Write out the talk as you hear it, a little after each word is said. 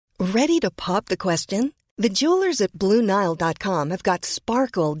Ready to pop the question? The jewelers at BlueNile.com have got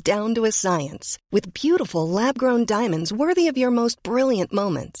sparkle down to a science with beautiful lab-grown diamonds worthy of your most brilliant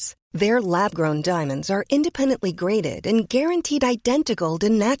moments. Their lab-grown diamonds are independently graded and guaranteed identical to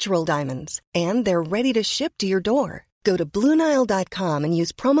natural diamonds, and they're ready to ship to your door. Go to BlueNile.com and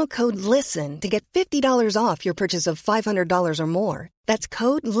use promo code LISTEN to get $50 off your purchase of $500 or more. That's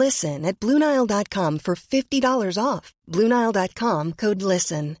code LISTEN at BlueNile.com for $50 off. BlueNile.com, code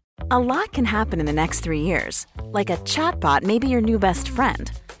LISTEN. A lot can happen in the next 3 years. Like a chatbot may be your new best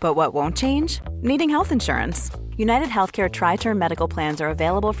friend. But what won't change? Needing health insurance. United Healthcare Tri-Term Medical Plans are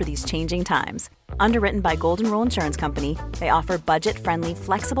available for these changing times. Underwritten by Golden Rule Insurance Company, they offer budget-friendly,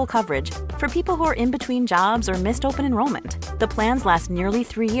 flexible coverage for people who are in between jobs or missed open enrollment. The plans last nearly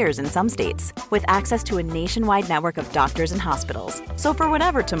 3 years in some states, with access to a nationwide network of doctors and hospitals. So for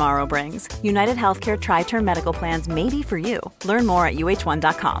whatever tomorrow brings, United Healthcare Tri-Term Medical Plans may be for you. Learn more at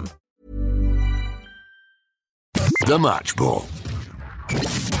uh1.com. The Match Ball.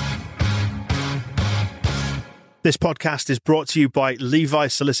 This podcast is brought to you by Levi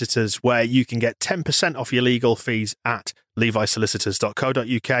Solicitors, where you can get 10% off your legal fees at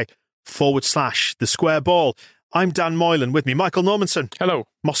levisolicitors.co.uk/the square ball. I'm Dan Moylan, with me Michael Normanson. Hello.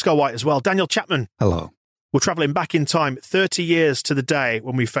 Moscow White as well. Daniel Chapman. Hello. We're travelling back in time 30 years to the day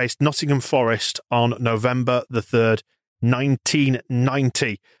when we faced Nottingham Forest on November the 3rd,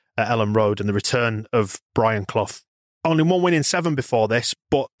 1990 at Ellen Road, and the return of Brian Clough. Only one win in 7 before this,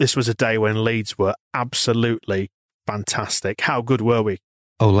 but this was a day when Leeds were absolutely fantastic. How good were we?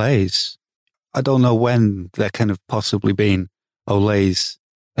 Olays. I don't know when there can have possibly been Olays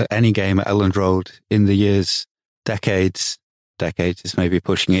at any game at Ellen Road in the years, decades is maybe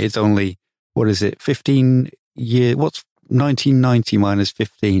pushing it. It's only, 15 years? What's 1990 minus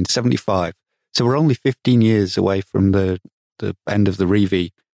 15? 75. So we're only 15 years away from the end of the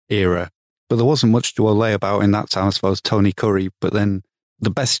Reeve era. But there wasn't much to Olay about in that time, I suppose, Tony Curry. But then the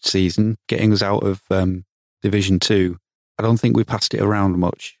best season, getting us out of Division 2, I don't think we passed it around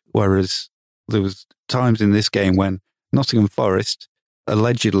much. Whereas there was times in this game when Nottingham Forest,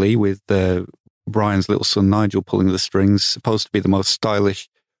 allegedly with Brian's little son Nigel pulling the strings, supposed to be the most stylish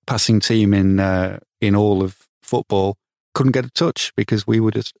passing team in all of football, couldn't get a touch because we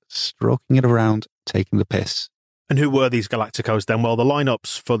were just stroking it around, taking the piss. And who were these Galacticos then? Well, the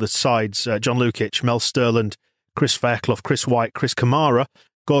lineups for the sides, John Lukic, Mel Sterland, Chris Fairclough, Chris White, Chris Kamara,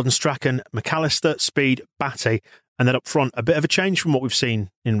 Gordon Strachan, McAllister, Speed, Batty, and then up front, a bit of a change from what we've seen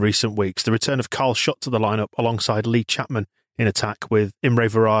in recent weeks. The return of Carl Shutt to the lineup alongside Lee Chapman in attack, with Imre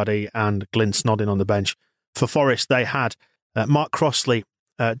Varadi and Glyn Snodding on the bench. For Forest, they had Mark Crossley,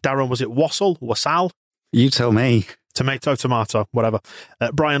 Darren, was it Wassall? You tell me. Tomato, whatever.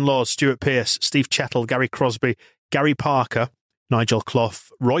 Brian Laws, Stuart Pearce, Steve Chettle, Gary Crosby, Gary Parker, Nigel Clough,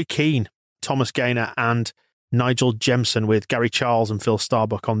 Roy Keane, Thomas Gaynor and Nigel Jemson, with Gary Charles and Phil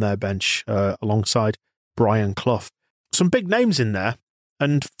Starbuck on their bench alongside Brian Clough. Some big names in there,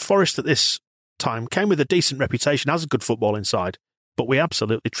 and Forest at this time came with a decent reputation as a good football inside, but we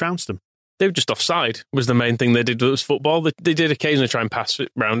absolutely trounced them. They were just offside, was the main thing they did with football. They did occasionally try and pass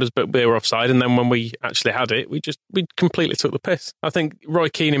it round us, but they were offside, and then when we actually had it, we completely took the piss. I think Roy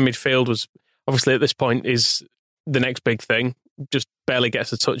Keane in midfield was, obviously at this point, is the next big thing. Just barely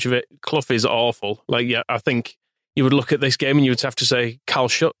gets a touch of it. Clough is awful. I think you would look at this game and you would have to say Carl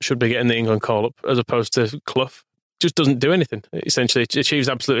Shutt should be getting the England call-up as opposed to Clough. Just doesn't do anything. Essentially, it achieves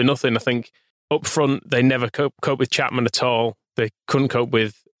absolutely nothing. I think up front, they never cope with Chapman at all. They couldn't cope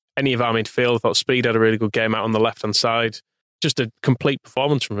with any of our midfield. I thought Speed had a really good game out on the left-hand side. Just a complete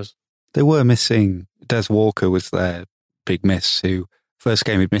performance from us. They were missing. Des Walker was their big miss, who first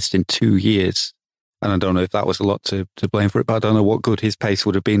game he'd missed in 2 years. And I don't know if that was a lot to blame for it, but I don't know what good his pace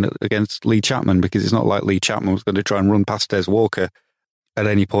would have been against Lee Chapman, because it's not like Lee Chapman was going to try and run past Des Walker at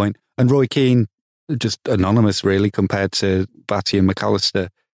any point. And Roy Keane, just anonymous really compared to Batty and McAllister.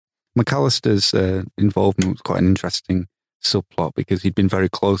 McAllister's involvement was quite an interesting subplot, because he'd been very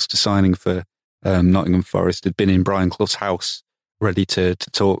close to signing for Nottingham Forest, had been in Brian Clough's house ready to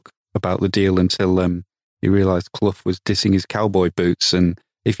talk about the deal until he realised Clough was dissing his cowboy boots. And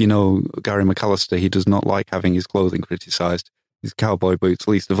if you know Gary McAllister, he does not like having his clothing criticised, his cowboy boots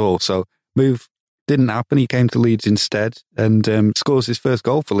least of all. So move didn't happen. He came to Leeds instead and scores his first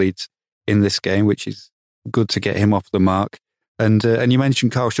goal for Leeds in this game, which is good to get him off the mark. And you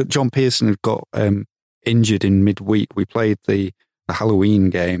mentioned Carl Shutt. John Pearson had got injured in midweek. We played the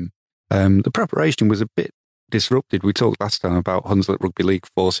Halloween game. The preparation was a bit disrupted. We talked last time about Hunslet Rugby League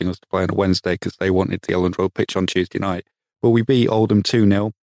forcing us to play on a Wednesday because they wanted the Ellen Road pitch on Tuesday night. But we beat Oldham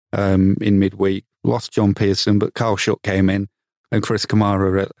 2-0 in midweek. Lost John Pearson, but Carl Shutt came in, and Chris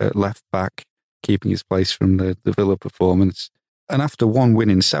Kamara at left back, keeping his place from the Villa performance. And after one win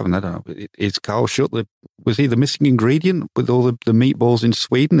in 7, I don't know, is Carl Schutt, was he the missing ingredient with all the meatballs in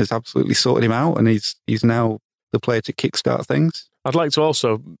Sweden? Has absolutely sorted him out, and he's now the player to kickstart things? I'd like to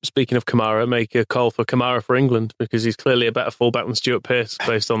also, speaking of Kamara, make a call for Kamara for England, because he's clearly a better fullback than Stuart Pearce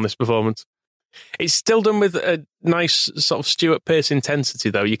based on this performance. It's still done with a nice sort of Stuart Pearce intensity,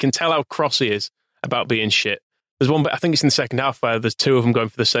 though. You can tell how cross he is about being shit. There's one bit, I think it's in the second half, where there's 2 of them going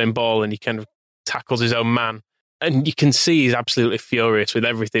for the same ball and he kind of tackles his own man. And you can see he's absolutely furious with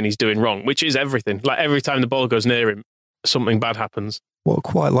everything he's doing wrong, which is everything. Like, every time the ball goes near him, something bad happens. What I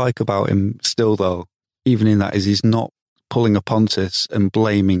quite like about him still, though, even in that, is he's not pulling a Pontus and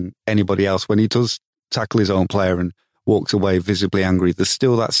blaming anybody else. When he does tackle his own player and walks away visibly angry, there's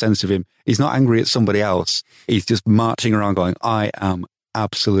still that sense of him. He's not angry at somebody else. He's just marching around going, I am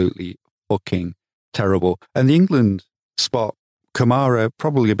absolutely fucking terrible. And the England spot, Kamara,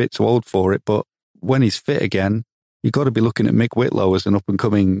 probably a bit too old for it, but when he's fit again, you've got to be looking at Mick Whitlow as an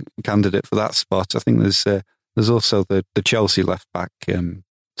up-and-coming candidate for that spot. I think there's also the Chelsea left-back,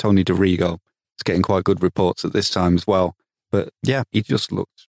 Tony DeRigo. It's getting quite good reports at this time as well. But yeah, he just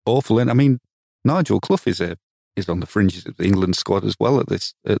looked awful. And I mean, Nigel Clough is on the fringes of the England squad as well at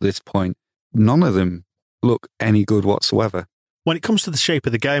this point. None of them look any good whatsoever. When it comes to the shape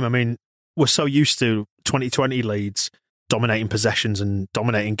of the game, I mean, we're so used to 2020 Leeds dominating possessions and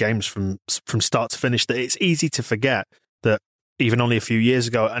dominating games from start to finish that it's easy to forget that even only a few years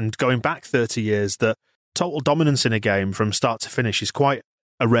ago, and going back 30 years, that total dominance in a game from start to finish is quite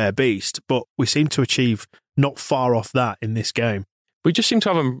a rare beast, but we seem to achieve not far off that in this game. We just seem to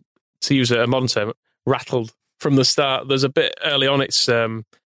have them, to use a modern term, rattled from the start. There's a bit early on, it's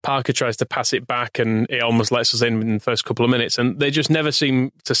Parker tries to pass it back and it almost lets us in the first couple of minutes, and they just never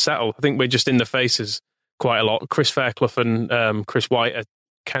seem to settle. I think we're just in the faces quite a lot. Chris Fairclough and Chris White are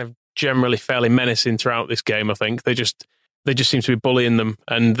kind of generally fairly menacing throughout this game, I think. They just seem to be bullying them,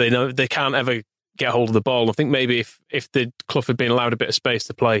 and they know they can't ever get hold of the ball. I think maybe if the Clough had been allowed a bit of space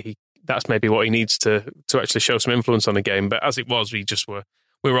to play, that's maybe what he needs to actually show some influence on the game. But as it was, we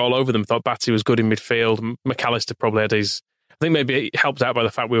were all over them. Thought Batty was good in midfield. McAllister probably had his... I think maybe it helped out by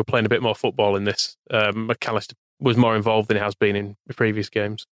the fact we were playing a bit more football in this. McAllister was more involved than he has been in the previous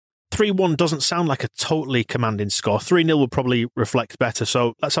games. 3-1 doesn't sound like a totally commanding score. 3-0 would probably reflect better.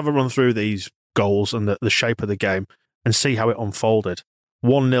 So let's have a run through these goals and the shape of the game and see how it unfolded.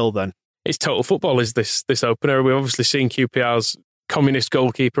 1-0 then. It's total football, is this opener. We've obviously seen QPR's communist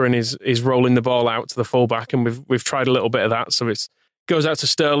goalkeeper and is rolling the ball out to the fullback, and we've tried a little bit of that. So it goes out to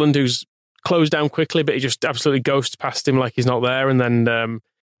Sterland, who's closed down quickly, but he just absolutely ghosts past him like he's not there. And then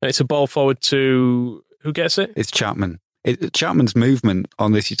it's a ball forward to... Who gets it? It's Chapman. Chapman's movement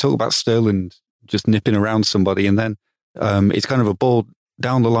on this, you talk about Sterland just nipping around somebody, and then it's kind of a ball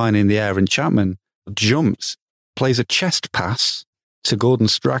down the line in the air, and Chapman jumps, plays a chest pass to Gordon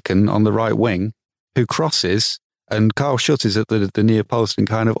Strachan on the right wing, who crosses, and Carl Schutt is at the near post and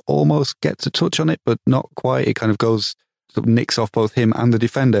kind of almost gets a touch on it, but not quite. It kind of goes, sort of nicks off both him and the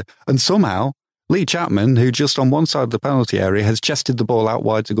defender. And somehow, Lee Chapman, who just on one side of the penalty area has chested the ball out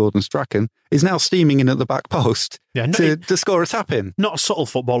wide to Gordon Strachan, is now steaming in at the back post to score a tap-in. Not a subtle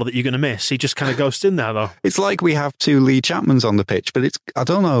footballer that you're going to miss. He just kind of goes in there, though. It's like we have 2 Lee Chapmans on the pitch, but I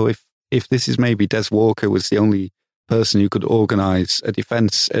don't know if this is maybe Des Walker was the only person who could organise a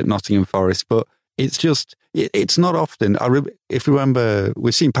defence at Nottingham Forest, but it's not often. If you remember,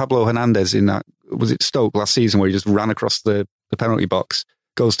 we've seen Pablo Hernandez in that, was it Stoke last season, where he just ran across the penalty box,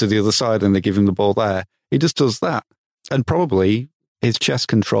 goes to the other side and they give him the ball there. He just does that. And probably his chest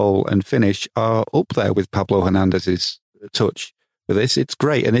control and finish are up there with Pablo Hernandez's touch for this. It's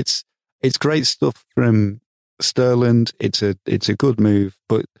great. And it's great stuff from Sterland. It's a good move,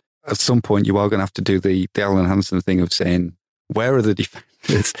 but at some point you are going to have to do the Alan Hansen thing of saying, where are the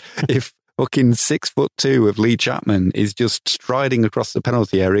defenders? If fucking 6'2" of Lee Chapman is just striding across the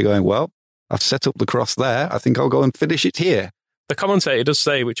penalty area going, well, I've set up the cross there. I think I'll go and finish it here. The commentator does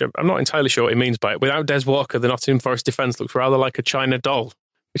say, which I'm not entirely sure what he means by it, without Des Walker, the Nottingham Forest defence looks rather like a China doll,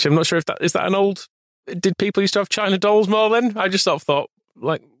 which I'm not sure if is that an old... Did people used to have China dolls more then? I just sort of thought,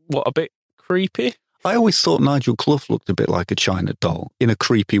 like, what, a bit creepy? I always thought Nigel Clough looked a bit like a China doll in a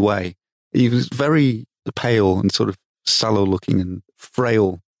creepy way. He was very pale and sort of sallow looking and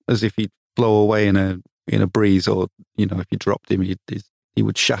frail, as if he'd blow away in a breeze, or, you know, if you dropped him, he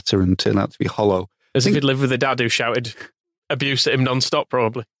would shatter and turn out to be hollow. As if he'd lived with a dad who shouted abuse at him non-stop,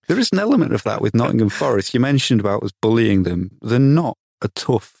 probably. There is an element of that with Nottingham Forest. You mentioned about us bullying them. They're not a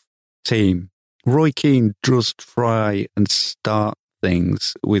tough team. Roy Keane does try and start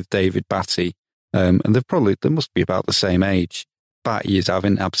things with David Batty, and they must be about the same age. Batty is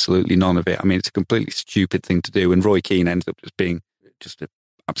having absolutely none of it. I mean, it's a completely stupid thing to do, and Roy Keane ends up just being just an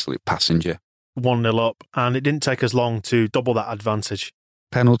absolute passenger. 1-0 up, and it didn't take us long to double that advantage.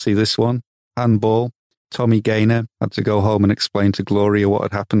 Penalty, this one. Handball. Tommy Gaynor had to go home and explain to Gloria what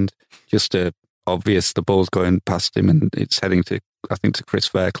had happened. Just obvious, the ball's going past him and it's heading to, I think, to Chris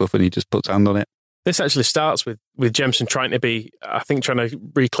Fairclough, and he just puts hand on it. This actually starts with Jemson trying to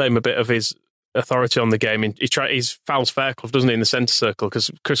reclaim a bit of his authority on the game. He fouls Fairclough, doesn't he, in the centre circle,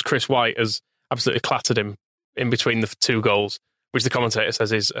 because Chris White has absolutely clattered him in between the 2 goals, which the commentator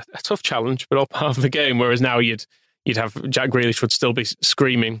says is a tough challenge, but all part of the game. Whereas now you'd have Jack Grealish would still be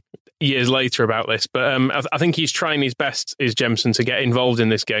screaming years later about this. But I think he's trying his best, is Jemson, to get involved in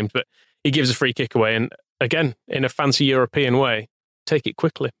this game. But he gives a free kick away, and again, in a fancy European way, take it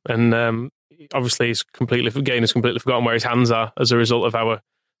quickly. And obviously, Gaynor's completely forgotten where his hands are as a result of our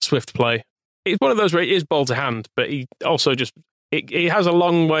swift play. It's one of those where it is ball to hand, but he also he has a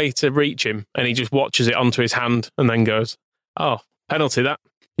long way to reach him, and he just watches it onto his hand and then goes, "Oh, penalty that."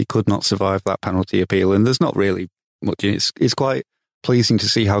 He could not survive that penalty appeal, and there's not really much. It's quite pleasing to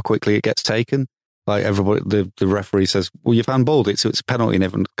see how quickly it gets taken. Like everybody, the referee says, "Well, you've handballed it, so it's a penalty," and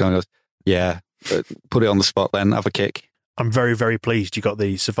everyone kind of goes, "Yeah, put it on the spot then, have a kick." I'm very, very pleased you got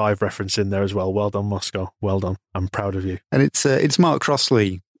the survive reference in there as well. Well done, Moscow. Well done. I'm proud of you. And it's Mark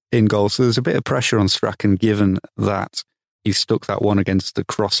Crossley in goal, so there's a bit of pressure on Strachan, given that he stuck that one against the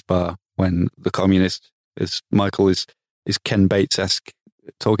crossbar when the communist, as Michael is Ken Bates-esque,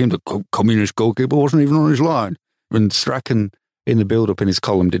 talking, the communist goalkeeper wasn't even on his line. And Strachan, in the build-up in his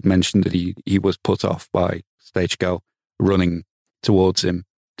column, did mention that he was put off by Stagego running towards him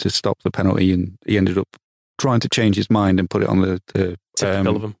to stop the penalty, and he ended up trying to change his mind and put it on the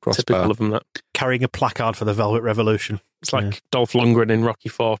crossbar. Typical of him, that. Carrying a placard for the Velvet Revolution. It's like Dolph Lundgren in Rocky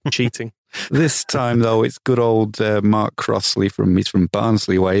IV, cheating. This time, though, it's good old Mark Crossley he's from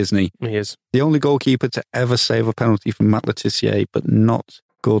Barnsley way, isn't he? He is. The only goalkeeper to ever save a penalty from Matt Letitia, but not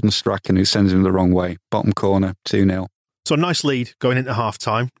Gordon Strachan, who sends him the wrong way. Bottom corner, 2-0. So a nice lead going into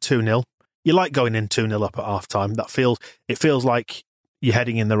half-time, 2-0. You like going in 2-0 up at half-time. It feels like you're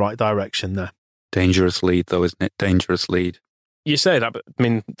heading in the right direction there. Dangerous lead, though, isn't it? Dangerous lead. You say that, but I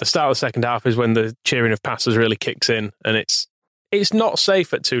mean, the start of the second half is when the cheering of passes really kicks in, and it's not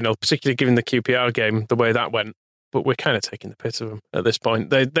safe at 2-0, particularly given the QPR game, the way that went. But we're kind of taking the piss of them at this point.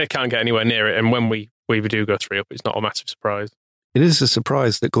 They can't get anywhere near it, and when we do go 3 up, it's not a massive surprise. It is a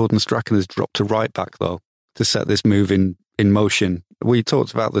surprise that Gordon Strachan has dropped to right back, though, to set this move in motion. We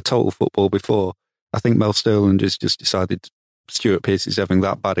talked about the total football before. I think Mel Sterland has just decided Stuart Pearce is having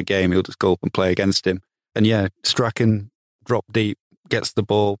that bad a game, he'll just go up and play against him. And yeah, Strachan dropped deep, gets the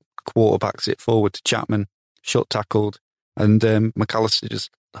ball, quarterbacks it forward to Chapman, shot tackled, and McAllister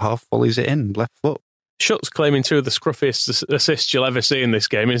just half volleys it in, left foot. Schutt's claiming 2 of the scruffiest assists you'll ever see in this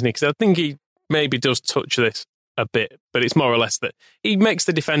game, isn't he? Because I think he maybe does touch this a bit, but it's more or less that he makes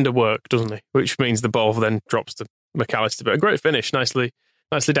the defender work, doesn't he? Which means the ball then drops to McAllister. But a great finish, nicely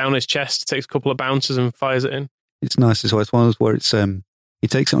down his chest, takes a couple of bounces and fires it in. It's nice as well. It's one of those where it's he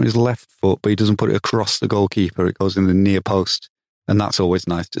takes it on his left foot, but he doesn't put it across the goalkeeper. It goes in the near post, and that's always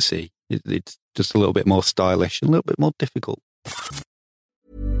nice to see. It's just a little bit more stylish and a little bit more difficult.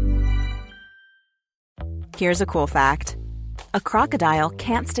 Here's a cool fact. A crocodile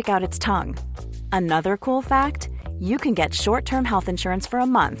can't stick out its tongue. Another cool fact, you can get short-term health insurance for a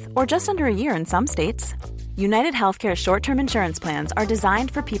month or just under a year in some states. United Healthcare short-term insurance plans are designed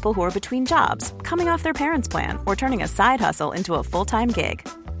for people who are between jobs, coming off their parents' plan, or turning a side hustle into a full-time gig.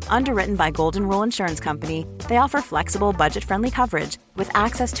 Underwritten by Golden Rule Insurance Company, they offer flexible, budget-friendly coverage with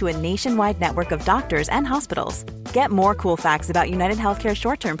access to a nationwide network of doctors and hospitals. Get more cool facts about United Healthcare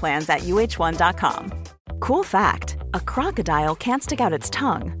short-term plans at uh1.com. Cool fact, a crocodile can't stick out its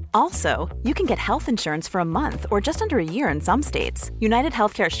tongue. Also, you can get health insurance for a month or just under a year in some states. United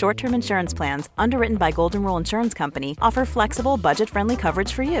Healthcare short-term insurance plans, underwritten by Golden Rule Insurance Company, offer flexible, budget-friendly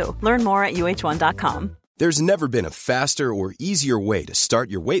coverage for you. Learn more at uh1.com. There's never been a faster or easier way to start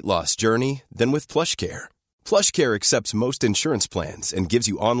your weight loss journey than with PlushCare. PlushCare accepts most insurance plans and gives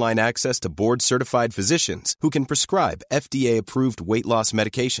you online access to board-certified physicians who can prescribe FDA-approved weight loss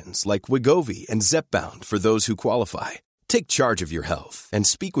medications like Wegovy and Zepbound for those who qualify. Take charge of your health and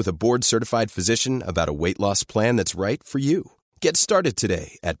speak with a board-certified physician about a weight loss plan that's right for you. Get started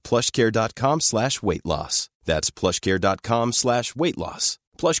today at plushcare.com/weight loss. That's plushcare.com/weight loss.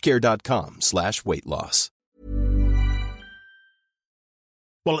 plushcare.com/weight loss.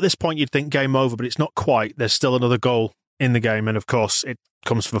 Well, at this point, you'd think game over, but it's not quite. There's still another goal in the game, and of course, it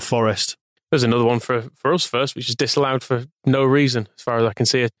comes for Forest. There's another one for us first, which is disallowed for no reason, as far as I can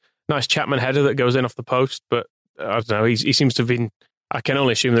see. A nice Chapman header that goes in off the post, but I don't know, he seems to have been, I can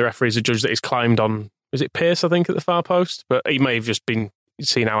only assume the referee's a judge that he's climbed on, is it Pearce, I think, at the far post? But he may have just been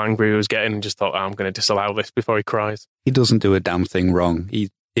seeing how angry he was getting and just thought, I'm going to disallow this before he cries. He doesn't do a damn thing wrong.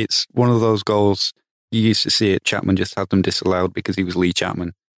 It's one of those goals, you used to see it, Chapman just had them disallowed because he was Lee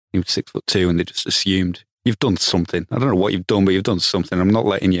Chapman. He was 6'2", and they just assumed, you've done something. I don't know what you've done, but you've done something. I'm not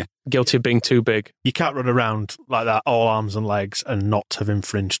letting you. Guilty of being too big. You can't run around like that, all arms and legs, and not have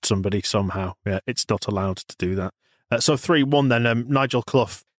infringed somebody somehow. Yeah, it's not allowed to do that. So 3-1 then. Nigel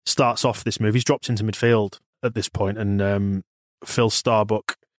Clough starts off this move. He's dropped into midfield at this point, and Phil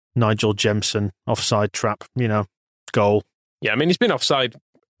Starbuck, Nigel Jemson, offside trap, goal. Yeah, I mean, he's been offside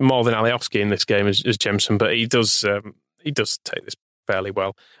more than Alioski in this game as Jemson, but he does take this fairly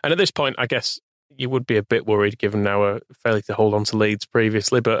well. And at this point, I guess you would be a bit worried given our failure to hold on to Leeds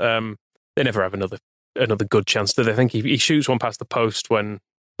previously, but they never have another good chance, do they? I think he shoots one past the post when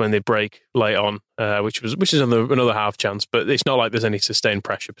they break late on, which is another half chance, but it's not like there's any sustained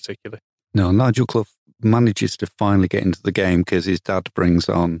pressure particularly. No, Nigel Clough manages to finally get into the game because his dad brings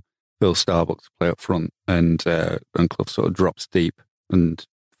on Phil Starbuck to play up front, and Clough sort of drops deep and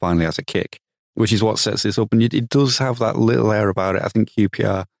finally has a kick, which is what sets this up. And it does have that little air about it. I think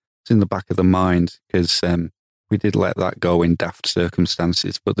QPR is in the back of the mind because we did let that go in daft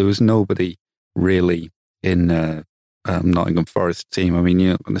circumstances, but there was nobody really in Nottingham Forest team. I mean,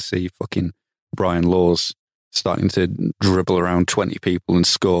 you're not going to see fucking Brian Laws starting to dribble around 20 people and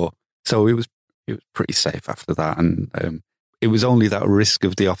score. So it was pretty safe after that. And it was only that risk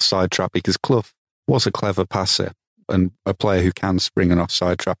of the offside trap because Clough was a clever passer and a player who can spring an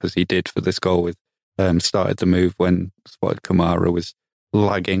offside trap as he did for this goal with started the move when spotted Kamara was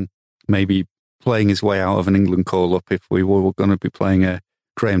lagging, maybe playing his way out of an England call-up. If we were going to be playing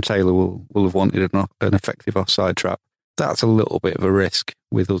Graham Taylor will have wanted an effective offside trap. That's a little bit of a risk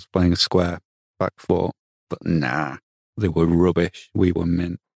with us playing a square back four. But nah, they were rubbish. We were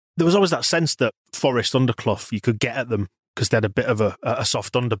mint. There was always that sense that Forest under Clough, you could get at them because they had a bit of a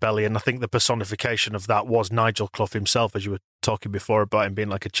soft underbelly, and I think the personification of that was Nigel Clough himself, as you were talking before about him being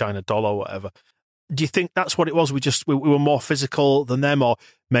like a China doll or whatever. Do you think that's what it was? We were more physical than them, or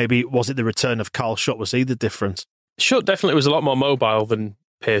maybe was it the return of Carl Schutt? Was he the difference? Schutt definitely was a lot more mobile than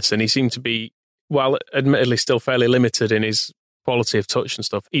Pearson. He seemed to be, while admittedly still fairly limited in his quality of touch and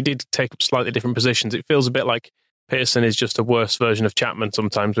stuff, he did take up slightly different positions. It feels a bit like Pearson is just a worse version of Chapman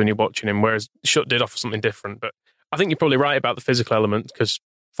sometimes when you're watching him, whereas Schutt did offer something different. But I think you're probably right about the physical element because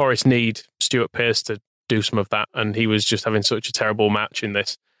Forest need Stuart Pearce to do some of that, and he was just having such a terrible match in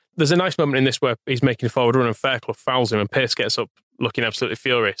this. There's a nice moment in this where he's making a forward run and Fairclough fouls him and Pearce gets up looking absolutely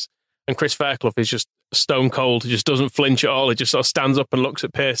furious. And Chris Fairclough is just stone cold. He just doesn't flinch at all. He just sort of stands up and looks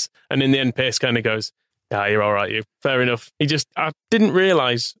at Pearce. And in the end, Pearce kind of goes, you're all right, you. Fair enough. I didn't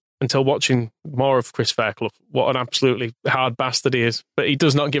realise until watching more of Chris Fairclough what an absolutely hard bastard he is. But he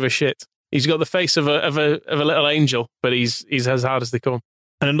does not give a shit. He's got the face of a little angel, but he's as hard as they come.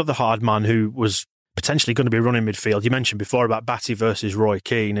 And another hard man who was potentially going to be running midfield. You mentioned before about Batty versus Roy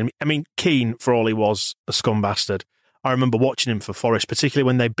Keane. And I mean, Keane, for all he was a scum bastard, I remember watching him for Forest, particularly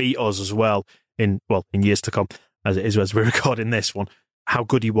when they beat us as well in years to come, as it is as we're recording this one, how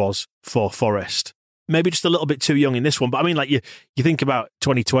good he was for Forest. Maybe just a little bit too young in this one, but I mean, like you think about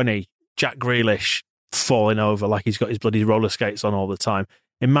 2020, Jack Grealish falling over like he's got his bloody roller skates on all the time.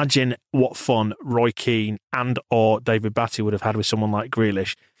 Imagine what fun Roy Keane and or David Batty would have had with someone like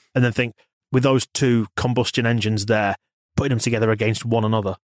Grealish, and then think, with those two combustion engines there, putting them together against one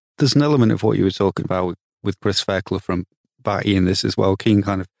another. There's an element of what you were talking about with Chris Fairclough from Batty in this as well. Keane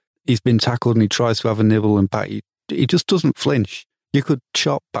he's been tackled and he tries to have a nibble and Batty, he just doesn't flinch. You could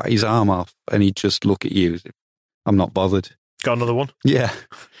chop Batty's arm off and he'd just look at you. I'm not bothered. Got another one? Yeah,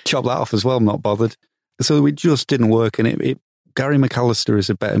 chop that off as well. I'm not bothered. So it just didn't work. And Gary McAllister is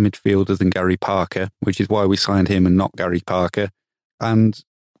a better midfielder than Gary Parker, which is why we signed him and not Gary Parker. And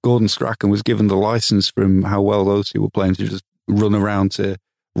Gordon Strachan was given the license from how well those two were playing to just run around to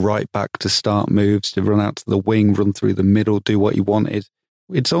right back, to start moves, to run out to the wing, run through the middle, do what he wanted.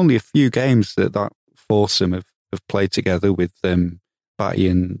 It's only a few games that foursome have played together with Batty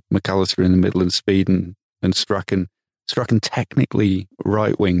and McAllister in the middle and Speed and Strachan. Strachan technically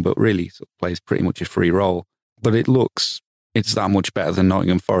right wing, but really sort of plays pretty much a free role. But it's that much better than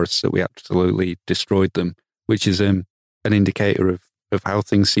Nottingham Forest that we absolutely destroyed them, which is an indicator of how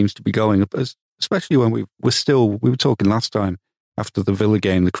things seems to be going, especially when we were talking last time after the Villa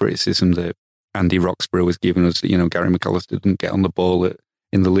game, the criticism that Andy Roxburgh was giving us that, Gary McAllister didn't get on the ball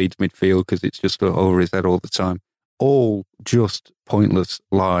in the Leeds midfield because it's just over his head all the time. All just pointless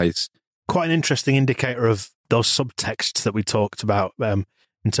lies. Quite an interesting indicator of those subtexts that we talked about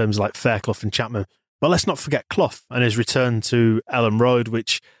in terms of like Fairclough and Chapman But let's not forget Clough and his return to Ellen Road,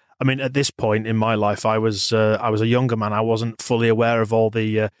 which, I mean, at this point in my life, I was a younger man. I wasn't fully aware of all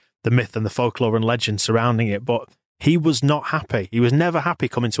the myth and the folklore and legend surrounding it, but he was not happy. He was never happy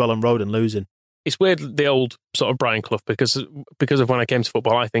coming to Ellen Road and losing. It's weird, the old sort of Brian Clough, because of when I came to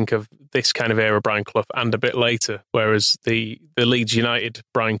football, I think of this kind of era Brian Clough and a bit later, whereas the Leeds United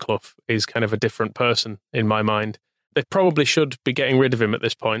Brian Clough is kind of a different person in my mind. They probably should be getting rid of him at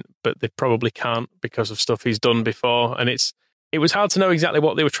this point, but they probably can't because of stuff he's done before. And it was hard to know exactly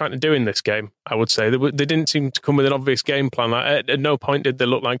what they were trying to do in this game, I would say. They didn't seem to come with an obvious game plan. At no point did they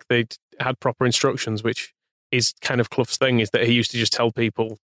look like they'd had proper instructions, which is kind of Clough's thing, is that he used to just tell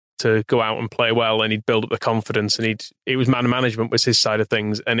people to go out and play well, and he'd build up the confidence, and it was man management was his side of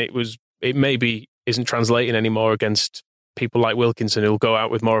things, and it maybe isn't translating anymore against people like Wilkinson, who'll go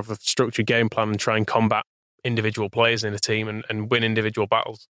out with more of a structured game plan and try and combat individual players in a team and win individual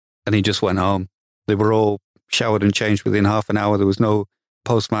battles. And he just went home. They were all showered and changed within half an hour. There was no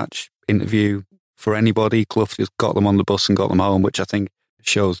post-match interview for anybody. Clough just got them on the bus and got them home, which I think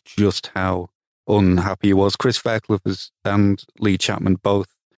shows just how unhappy he was. Chris Fairclough and Lee Chapman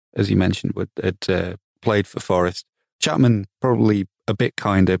both, as you mentioned, had played for Forest. Chapman probably a bit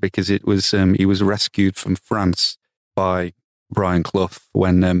kinder because it was he was rescued from France by Brian Clough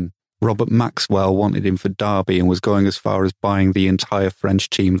when Robert Maxwell wanted him for Derby and was going as far as buying the entire French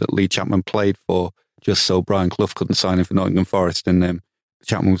team that Lee Chapman played for, just so Brian Clough couldn't sign him for Nottingham Forest. And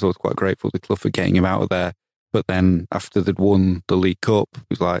Chapman was always quite grateful to Clough for getting him out of there. But then after they'd won the League Cup, he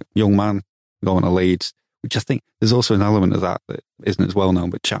was like, young man, going to Leeds. Which I think there's also an element of that isn't as well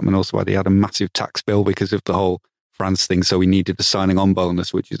known, but Chapman also had a massive tax bill because of the whole France thing, so he needed a signing on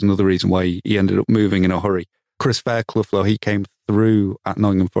bonus, which is another reason why he ended up moving in a hurry. Chris Fairclough, though, he came through at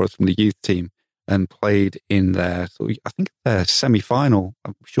Nottingham Forest from the youth team and played in their semi-final.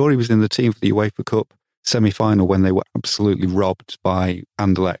 I'm sure he was in the team for the UEFA Cup semi-final when they were absolutely robbed by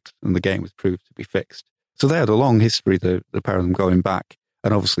Anderlecht and the game was proved to be fixed. So they had a long history, the pair of them going back,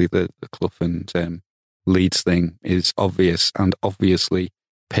 and obviously the Clough and Leeds thing is obvious and obviously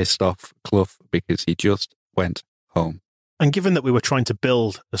pissed off Clough because he just went home. And given that we were trying to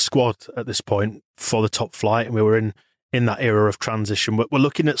build a squad at this point for the top flight and we were in that era of transition, we're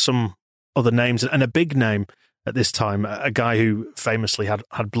looking at some other names and a big name at this time, a guy who famously had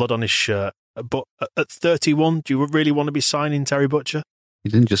blood on his shirt. But at 31, do you really want to be signing Terry Butcher? He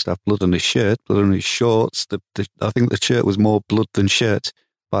didn't just have blood on his shirt, blood on his shorts. I think the shirt was more blood than shirt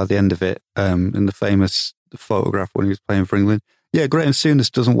by the end of it, in the famous photograph when he was playing for England. Yeah, Graham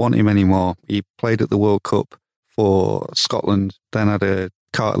Souness doesn't want him anymore. He played at the World Cup for Scotland, then had a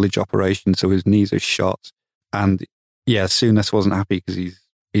cartilage operation, so his knees are shot. And yeah, Souness wasn't happy because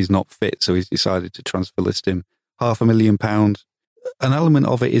he's not fit, so he's decided to transfer list him. £500,000. An element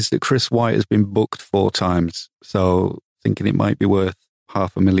of it is that Chris White has been booked 4 times, so thinking it might be worth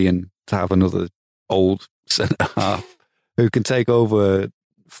 £500,000 to have another old centre-half who can take over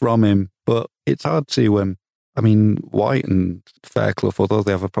from him. But it's hard to, White and Fairclough, although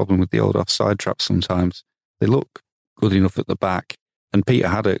they have a problem with the old offside trap sometimes, they look good enough at the back. And Peter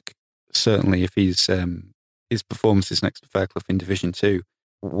Haddock, certainly if his performances next to Fairclough in Division 2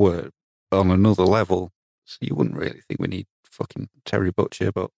 were on another level, so you wouldn't really think we need fucking Terry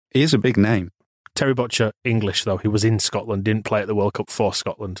Butcher, but he is a big name. Terry Butcher, English though, he was in Scotland, didn't play at the World Cup for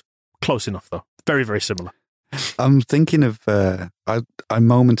Scotland. Close enough though. Very, very similar. I'm thinking of, I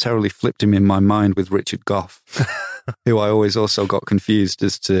momentarily flipped him in my mind with Richard Gough, who I always also got confused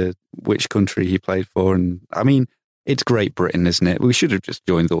as to which country he played for. And I mean, it's Great Britain, isn't it? We should have just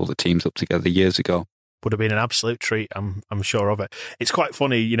joined all the teams up together years ago. Would have been an absolute treat, I'm sure of it. It's quite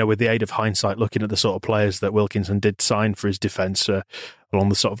funny, with the aid of hindsight, looking at the sort of players that Wilkinson did sign for his defence along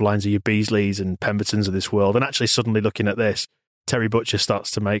the sort of lines of your Beasleys and Pembertons of this world, and actually suddenly looking at this, Terry Butcher starts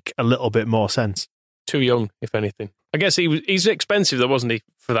to make a little bit more sense. Too young, if anything. I guess he's expensive, though, wasn't he,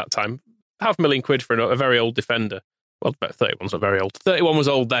 for that time? £500,000 for a very old defender. Well, about 31's not very old. 31 was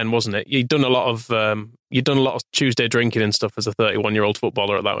old then, wasn't it? You'd done a lot of Tuesday drinking and stuff as a 31-year-old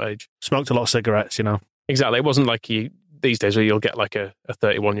footballer at that age. Smoked a lot of cigarettes, Exactly. It wasn't like these days where you'll get like a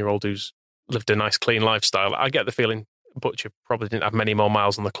 31-year-old who's lived a nice, clean lifestyle. I get the feeling Butcher probably didn't have many more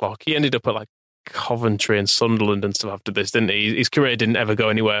miles on the clock. He ended up at like Coventry and Sunderland and stuff after this, didn't he? His career didn't ever go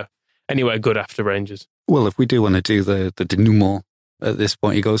anywhere good after Rangers. Well, if we do want to do the denouement at this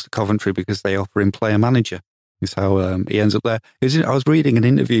point, he goes to Coventry because they offer him player manager. Is how he ends up there. I was reading an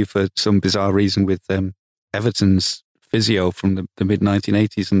interview for some bizarre reason with Everton's physio from the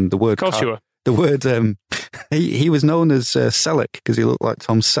mid-1980s, and the word... Of course you were. The word, he was known as Selleck because he looked like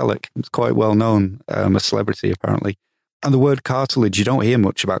Tom Selleck. He was quite well known, a celebrity apparently. And the word cartilage, you don't hear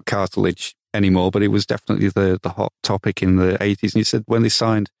much about cartilage anymore, but it was definitely the hot topic in the 80s. And he said when they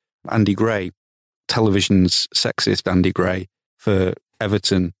signed Andy Gray, television's sexiest Andy Gray, for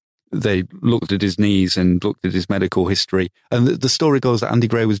Everton, they looked at his knees and looked at his medical history. And the story goes that Andy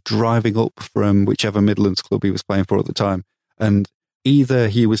Gray was driving up from whichever Midlands club he was playing for at the time. And either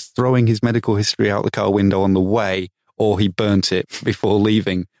he was throwing his medical history out the car window on the way, or he burnt it before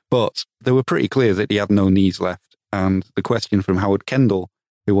leaving. But they were pretty clear that he had no knees left. And the question from Howard Kendall,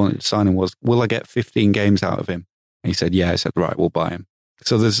 who wanted to sign him, was, will I get 15 games out of him? And he said, yeah. I said, right, we'll buy him.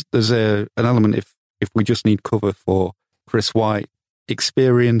 So there's an element, if we just need cover for Chris White,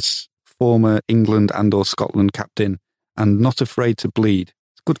 experience, former England and or Scotland captain, and not afraid to bleed.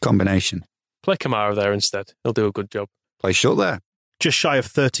 It's a good combination. Play Kamara there instead. He'll do a good job. Play shut there. Just shy of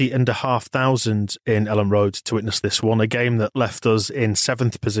 30,500 in Ellen Road to witness this one, a game that left us in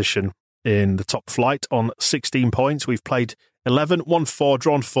 7th position in the top flight on 16 points. We've played 11, won 4,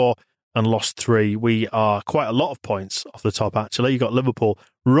 drawn 4 and lost 3. We are quite a lot of points off the top, actually. You got Liverpool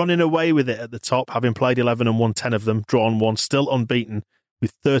running away with it at the top, having played 11 and won 10 of them, drawn 1, still unbeaten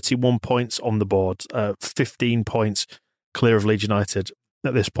with 31 points on the board, 15 points clear of Leeds United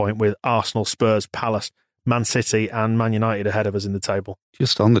at this point, with Arsenal, Spurs, Palace, Man City and Man United ahead of us in the table.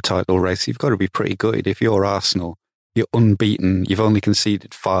 Just on the title race, you've got to be pretty good. If you're Arsenal, you're unbeaten, you've only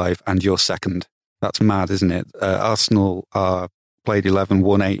conceded 5 and you're second. That's mad, isn't it? Arsenal are played 11,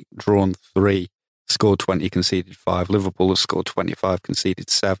 won 8, drawn 3, scored 20, conceded 5. Liverpool have scored 25, conceded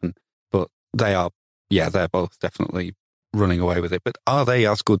 7. But they're both definitely running away with it. But are they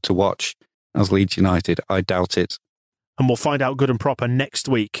as good to watch as Leeds United? I doubt it. And we'll find out good and proper next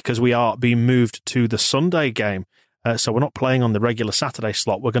week, because we are being moved to the Sunday game. So we're not playing on the regular Saturday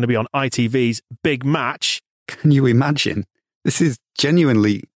slot. We're going to be on ITV's Big Match. Can you imagine? This is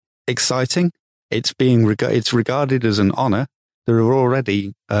genuinely exciting. It's regarded as an honour. There are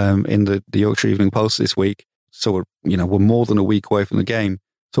already in the Yorkshire Evening Post this week, so we're more than a week away from the game,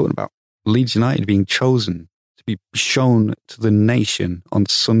 talking about Leeds United being chosen to be shown to the nation on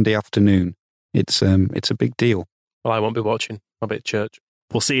Sunday afternoon. It's a big deal. Well, I won't be watching. I'll be at church.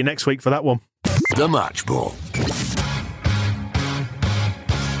 We'll see you next week for that one. The Match Ball.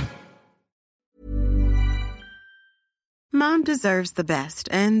 Mom deserves the best,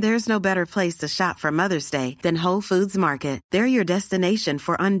 and there's no better place to shop for Mother's Day than Whole Foods Market. They're your destination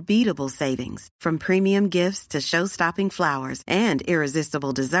for unbeatable savings, from premium gifts to show-stopping flowers and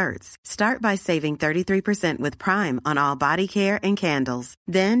irresistible desserts. Start by saving 33% with Prime on all body care and candles.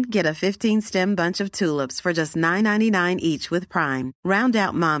 Then get a 15-stem bunch of tulips for just $9.99 each with Prime. Round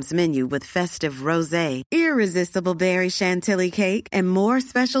out Mom's menu with festive rosé, irresistible berry chantilly cake, and more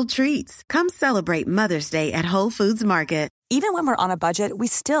special treats. Come celebrate Mother's Day at Whole Foods Market. Even when we're on a budget, we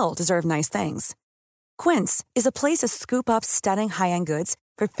still deserve nice things. Quince is a place to scoop up stunning high-end goods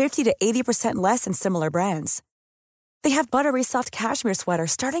for 50 to 80% less than similar brands. They have buttery soft cashmere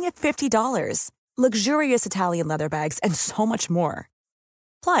sweaters starting at $50, luxurious Italian leather bags, and so much more.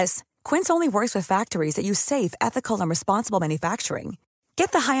 Plus, Quince only works with factories that use safe, ethical, and responsible manufacturing.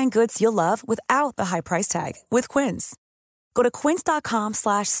 Get the high-end goods you'll love without the high price tag with Quince. Go to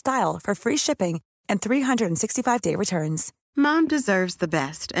quince.com/style for free shipping and 365-day returns. Mom deserves the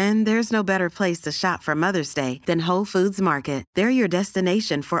best, and there's no better place to shop for Mother's Day than Whole Foods Market. They're your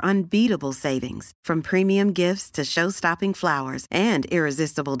destination for unbeatable savings, from premium gifts to show-stopping flowers and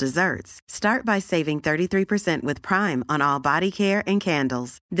irresistible desserts. Start by saving 33% with Prime on all body care and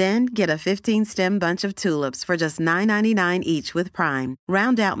candles. Then get a 15-stem bunch of tulips for just $9.99 each with Prime.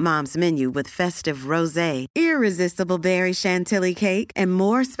 Round out Mom's menu with festive rosé, irresistible berry chantilly cake, and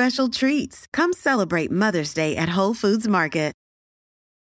more special treats. Come celebrate Mother's Day at Whole Foods Market.